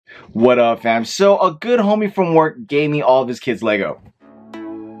What up, fam? So a good homie from work gave me all of his kids' Lego.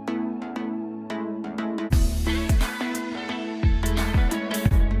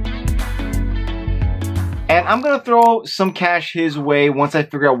 And I'm gonna throw some cash his way once I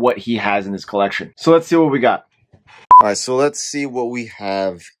figure out what he has in his collection. So let's see what we got. All right, so let's see what we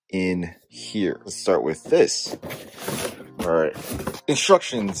have in here. Let's start with this. All right,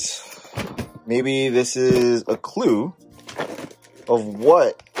 instructions. Maybe this is a clue of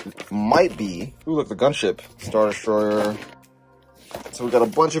what might be. Ooh, look, the gunship. Star Destroyer. So we got a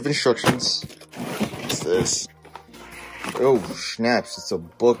bunch of instructions. What's this? Oh, snaps. It's a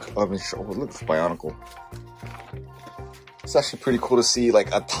book of instructions. Oh, look, it's Bionicle. It's actually pretty cool to see,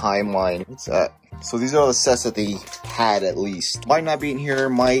 like, a timeline. What's that? So these are the sets that they had, at least. Might not be in here,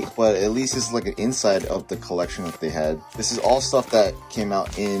 might, but at least this is like an inside of the collection that they had. This is all stuff that came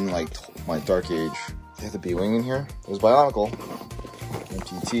out in, like, my Dark Age. They have the B-Wing in here. There's Bionicle.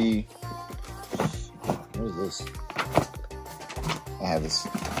 MTT. What is this? I have this.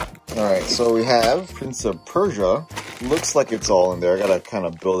 Alright, so we have Prince of Persia. Looks like it's all in there. I gotta kind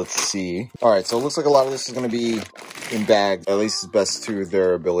of build it to see. Alright, so it looks like a lot of this is gonna be in bags, at least it's best to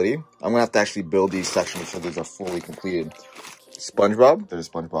their ability. I'm gonna have to actually build these sections so these are fully completed. SpongeBob. There's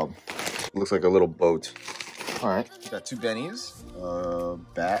SpongeBob. Looks like a little boat. Alright, got two bennies.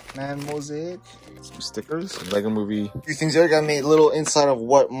 Batman mosaic. Some stickers. Lego movie. A few things there. Got made a little inside of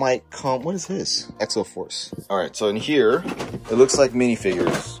what might come. What is this? Exo Force. Alright, so in here, it looks like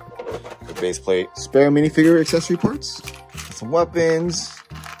minifigures. The base plate. Spare minifigure accessory parts. Some weapons.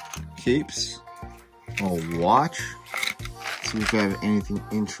 Capes. A watch. See if I have anything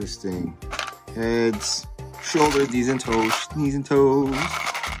interesting. Heads. Shoulders, knees and toes. Knees and toes.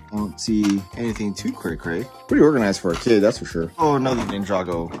 I don't see anything too cray-cray. Pretty organized for a kid, that's for sure. Oh, another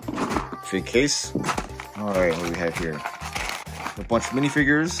Ninjago fig case. Alright, what do we have here? A bunch of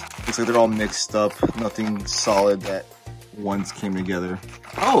minifigures. Looks like they're all mixed up. Nothing solid that once came together.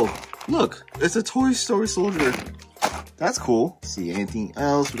 Oh, look. It's a Toy Story soldier. That's cool. Let's see, anything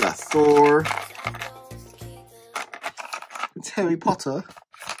else? We got Thor. It's Harry Potter.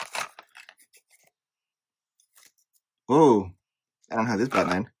 Whoa. I don't have this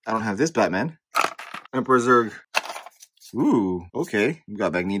Batman. I don't have this Batman. Emperor Zurg. Ooh, okay. We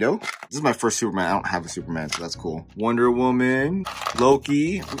got Magneto. This is my first Superman. I don't have a Superman, so that's cool. Wonder Woman.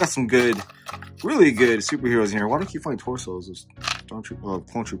 Loki. We got some good, really good superheroes in here. Why do I keep finding torsos of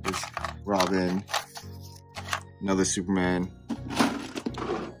clone troopers? Robin. Another Superman.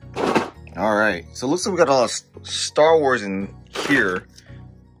 Alright. So it looks like we got a lot of Star Wars in here.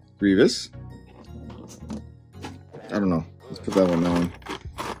 Grievous. I don't know. Let's put that one on.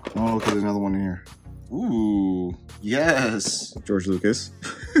 Oh, okay, there's another one in here. Ooh, yes. George Lucas.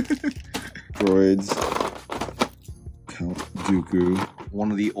 Droids. Count Dooku.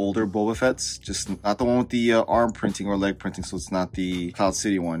 One of the older Boba Fett's. Just not the one with the arm printing or leg printing, so it's not the Cloud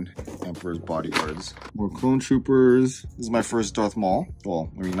City one. Emperor's Bodyguards. More clone troopers. This is my first Darth Maul.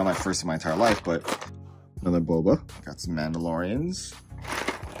 Well, I mean, not my first in my entire life, but another Boba. Got some Mandalorians.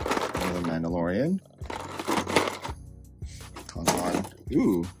 Another Mandalorian.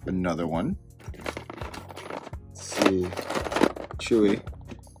 Ooh, another one. Let's see. Chewie.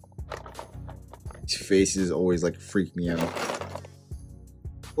 His faces always like freak me out.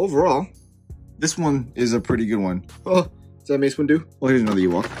 Overall, this one is a pretty good one. Oh, is that Mace Windu? Oh, here's another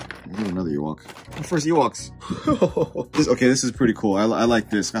Ewok. Here's another Ewok. My first Ewoks. Okay, this is pretty cool. I like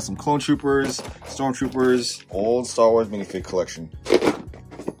this. Got some clone troopers, stormtroopers, old Star Wars minifig collection.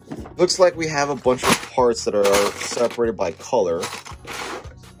 Looks like we have a bunch of parts that are separated by color.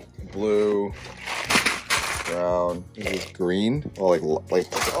 Blue, brown, green. Oh,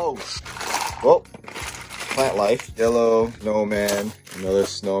 oh, well, plant life. Yellow, snowman, another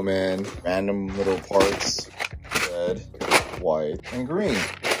snowman, random little parts, red, white, and green.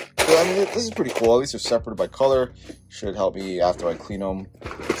 So, I mean, this is pretty cool. At least they're separated by color. Should help me after I clean them.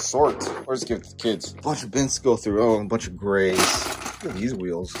 Sort, or just give it to the kids. A bunch of bins to go through. Oh, and a bunch of grays. Look at these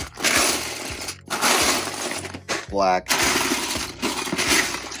wheels. Black.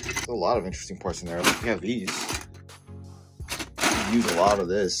 There's a lot of interesting parts in there. We have these. We use a lot of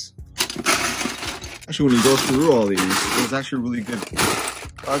this. Actually, when you go through all these, there's actually really good,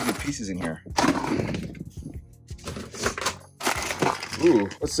 a lot of good pieces in here. Ooh,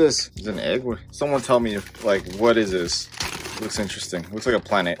 what's this? Is it an egg? Someone tell me, like, what is this? It looks interesting. It looks like a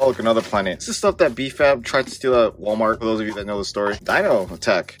planet. Oh, look, another planet. This is stuff that BFAB tried to steal at Walmart, for those of you that know the story. Dino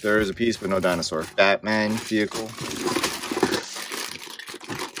attack. There is a piece, but no dinosaur. Batman vehicle.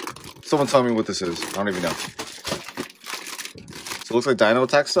 Someone tell me what this is. I don't even know. So it looks like Dino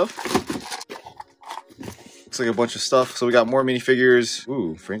attack stuff. Looks like a bunch of stuff. So we got more minifigures.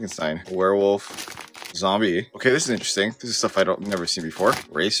 Ooh, Frankenstein, werewolf, zombie. Okay, this is interesting. This is stuff I don't never seen before.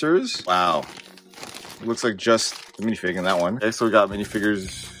 Racers. Wow. It looks like just the minifig in that one. Okay, so we got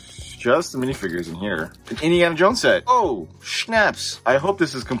minifigures. Just the minifigures in here. An Indiana Jones set. Oh, snaps. I hope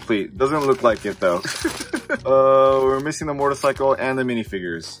this is complete. Doesn't look like it though. We're missing the motorcycle and the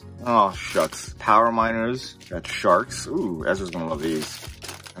minifigures. Oh, shucks. Power miners. Got sharks. Ooh, Ezra's gonna love these.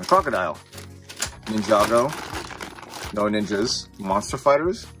 And a crocodile. Ninjago. No ninjas. Monster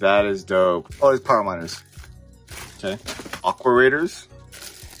fighters. That is dope. Oh, there's power miners. Okay. Aqua Raiders.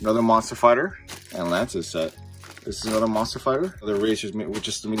 Another monster fighter. And Lance's set. This is another monster fighter. Other racers with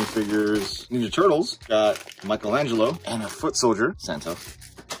just the minifigures. Ninja Turtles. Got Michelangelo and a foot soldier. Santa.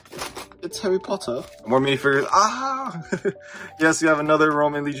 It's Harry Potter. More minifigures. Ah! Yes, we have another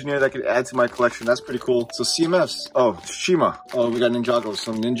Roman Legionnaire that I could add to my collection. That's pretty cool. So CMFs. Oh, Shima. Oh, we got Ninjago.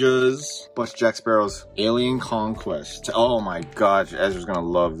 Some ninjas. Bunch of Jack Sparrows. Alien Conquest. Oh my gosh, Ezra's gonna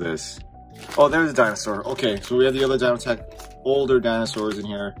love this. Oh, there's a dinosaur. Okay, so we have the other dinosaur, older dinosaurs in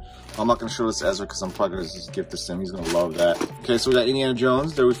here. I'm not gonna show this to Ezra because I'm probably gonna just gift this to him. He's gonna love that. Okay, so we got Indiana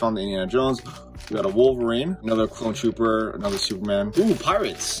Jones. There we found the Indiana Jones. We got a Wolverine, another Clone Trooper, another Superman. Ooh,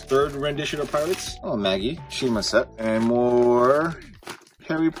 Pirates. Third rendition of Pirates. Oh, Maggie. Shima set. And more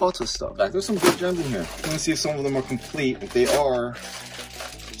Harry Potter stuff. In fact, there's some good gems in here. I wanna see if some of them are complete. If they are,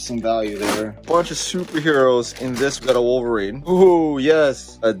 some value there. Bunch of superheroes. In this, we got a Wolverine. Ooh,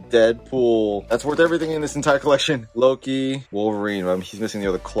 yes. A Deadpool. That's worth everything in this entire collection. Loki, Wolverine. He's missing the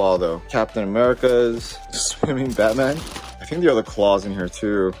other claw, though. Captain America's swimming Batman. I think the other claw's in here,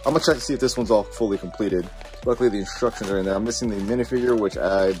 too. I'm gonna check to see if this one's all fully completed. Luckily, the instructions are in there. I'm missing the minifigure, which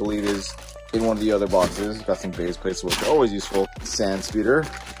I believe is in one of the other boxes. Got some base plates, which are always useful. Sand Speeder.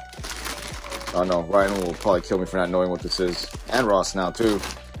 Oh, no. Ryan will probably kill me for not knowing what this is. And Ross now, too.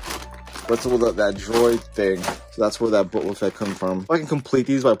 What's with that droid thing? So that's where that book looks like coming from. If I can complete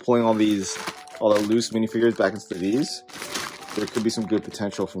these by pulling all the loose minifigures back into these, there could be some good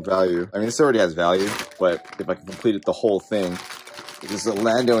potential for value. I mean, this already has value, but if I can complete it the whole thing, there's a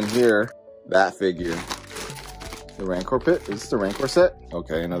Lando in here, that figure. The Rancor pit? Is this the Rancor set?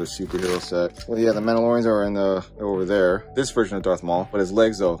 Okay, another superhero set. Well, yeah, the Mandalorians are over there. This version of Darth Maul, but his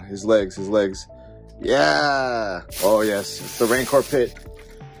legs though, his legs. Yeah! Oh yes, it's the Rancor pit.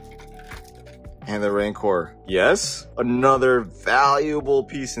 And the Rancor. Yes, another valuable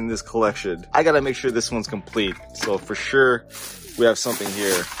piece in this collection. I gotta make sure this one's complete. So for sure, we have something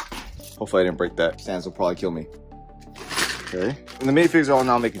here. Hopefully I didn't break that. Sans will probably kill me. Okay. And the minifigs are all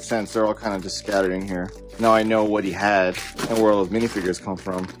now making sense. They're all kind of just scattered in here. Now I know what he had and where all those minifigures come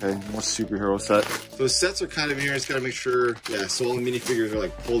from. Okay, more superhero set. So the sets are kind of in here. Just gotta make sure. Yeah, so all the minifigures are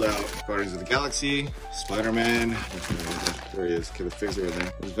like pulled out. Guardians of the Galaxy, Spider-Man. There he is. Okay, the figs are in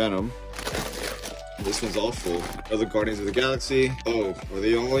there. There's Venom. This one's all full. Other Guardians of the Galaxy. Oh, are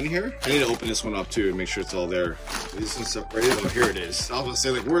they all in here? I need to open this one up too and make sure it's all there. This one's separated. Oh, here it is. I was gonna say,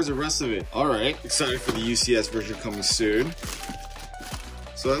 like, where's the rest of it? All right, excited for the UCS version coming soon.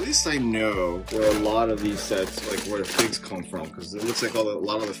 So at least I know where a lot of these sets, like where the figs come from, because it looks like a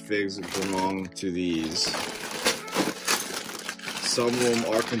lot of the figs belong to these. Some of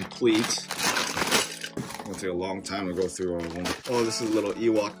them are complete. It'll take a long time to go through all of them. Oh, this is a little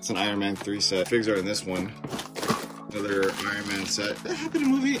Ewok. It's an Iron Man 3 set. Figs are in this one. Another Iron Man set. Did that happen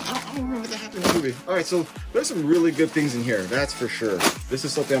in the movie? I don't remember that happened in the movie. All right, so there's some really good things in here. That's for sure. This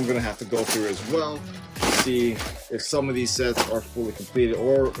is something I'm going to have to go through as well. See if some of these sets are fully completed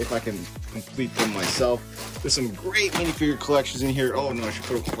or if I can complete them myself. There's some great minifigure collections in here. Oh no, I should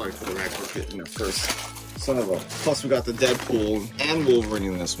probably put the Rancor pit in there first. Son of a. Plus we got the Deadpool and Wolverine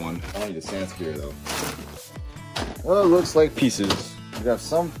in this one. I don't need the Sand Speeder though. Well, it looks like pieces. We got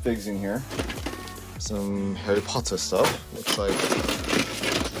some figs in here. Some Harry Potter stuff. Looks like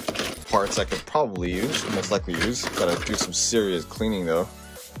parts I could probably use, most likely use. Gotta do some serious cleaning though.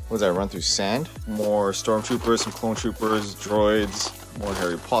 What does that run through? Sand? More Stormtroopers, some Clone Troopers, droids, more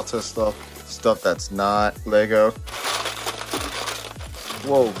Harry Potter stuff. Stuff that's not Lego.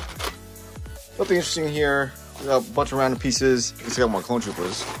 Whoa. Nothing interesting here. We got a bunch of random pieces. I guess we got more Clone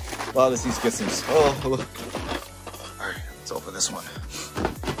Troopers. A lot of this needs to get some. Oh, look. Alright, let's open this one.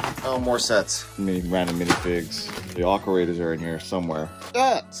 Oh, more sets. Random minifigs. The Aqua Raiders are in here somewhere.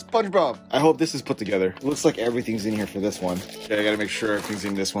 Ah, SpongeBob. I hope this is put together. It looks like everything's in here for this one. Okay, I gotta make sure everything's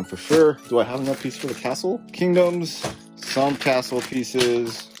in this one for sure. Do I have enough pieces for the castle? Kingdoms, some castle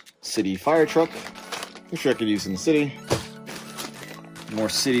pieces, city fire truck. I'm sure I could use in the city. More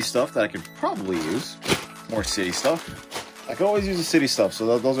city stuff that I could probably use. More city stuff. I can always use the city stuff,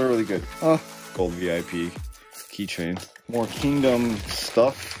 so those are really good. Gold VIP keychain. More kingdom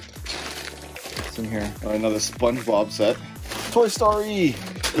stuff. in here? Oh, another SpongeBob set. Toy Story!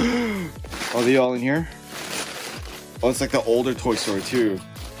 Are they all in here? Oh, it's like the older Toy Story too.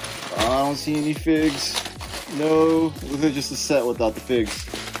 I don't see any figs. No, this is just a set without the figs.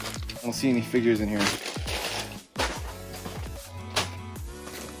 I don't see any figures in here.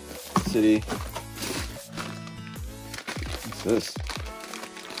 City. What's this?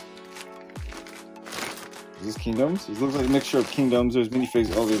 Is this Kingdoms? It looks like a mixture of Kingdoms. There's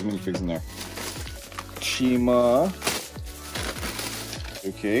minifigs. Oh, there's minifigs in there. Chima.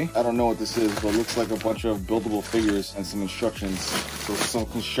 Okay. I don't know what this is, but it looks like a bunch of buildable figures and some instructions. So some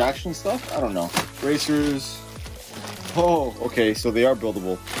construction stuff? I don't know. Racers. Oh, okay. So they are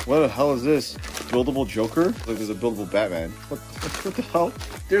buildable. What the hell is this? Buildable Joker? Like there's a buildable Batman. What the hell?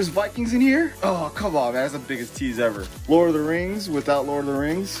 There's Vikings in here? Oh, come on, man. That's the biggest tease ever. Lord of the Rings without Lord of the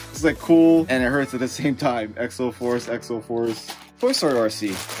Rings. It's like cool and it hurts at the same time. Exo Force. Toy Story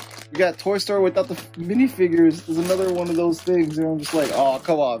RC. We got Toy Story without the minifigures. There's another one of those things. And I'm just like, oh,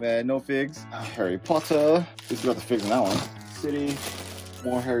 come on, man. No figs. Harry Potter. At least we got the figs in that one. City.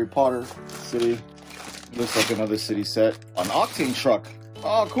 More Harry Potter. City. Looks like another city set. An Octane truck.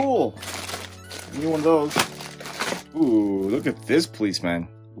 Oh, cool. Need one of those. Ooh, look at this policeman.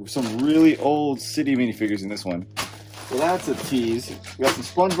 Some really old city minifigures in this one. So that's a tease. We got some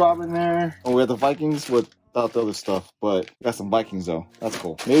SpongeBob in there. Oh, we got the Vikings without the other stuff, but we got some Vikings though. That's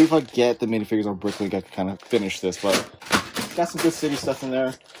cool. Maybe if I get the minifigures on Bricklink, I can kind of finish this, but got some good city stuff in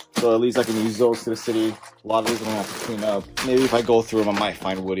there. So at least I can use those to the city. A lot of these I'm gonna have to clean up. Maybe if I go through them, I might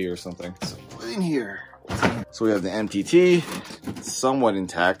find Woody or something. So what's in here? So we have the MTT, somewhat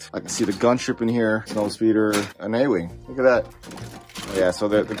intact. I can see the gunship in here, Snowspeeder, an A-Wing. Look at that. Oh, yeah, so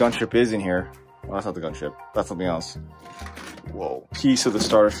the gunship is in here. Well, that's not the gunship. That's something else. Whoa. Piece of the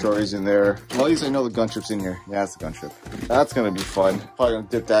Star Destroyer's in there. Well, at least I know the gunship's in here. Yeah, that's the gunship. That's gonna be fun. Probably gonna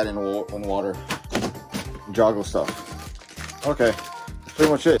dip that in water. Joggle stuff. Okay, that's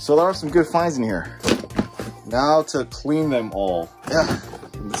pretty much it. So there are some good finds in here. Now to clean them all. Yeah.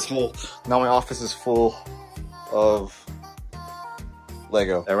 Now my office is full of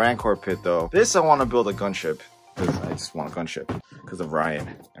Lego. The Rancor pit though. This I want to build a gunship. Because I just want a gunship. Because of Ryan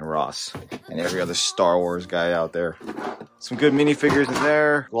and Ross. And every other Star Wars guy out there. Some good minifigures in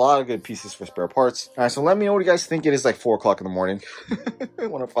there. A lot of good pieces for spare parts. Alright, so let me know what you guys think. It is like 4 o'clock in the morning.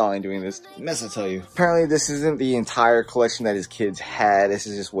 When I'm finally doing this. Mess I tell you. Apparently this isn't the entire collection that his kids had. This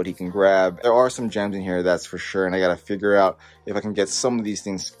is just what he can grab. There are some gems in here, that's for sure. And I gotta figure out if I can get some of these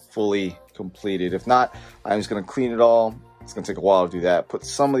things fully completed. If not, I'm just gonna clean it all. It's gonna take a while to do that. Put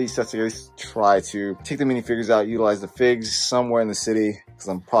some of these sets together, try to take the minifigures out, utilize the figs somewhere in the city, because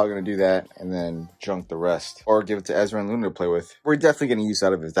I'm probably gonna do that, and then junk the rest. Or give it to Ezra and Luna to play with. We're definitely getting use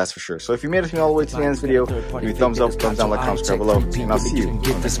out of it, that's for sure. So if you made it to me all the way to the end of this video, give me a thumbs up, thumbs down, like, comment, subscribe below, and I'll see you in the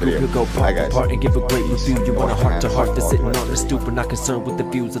next video. Bye guys. And give a great review. You want a heart to heart, they're sitting on the stoop. We're not concerned with the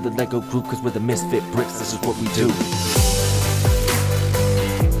views of the Lego group, because we're the misfit bricks, this is what we do.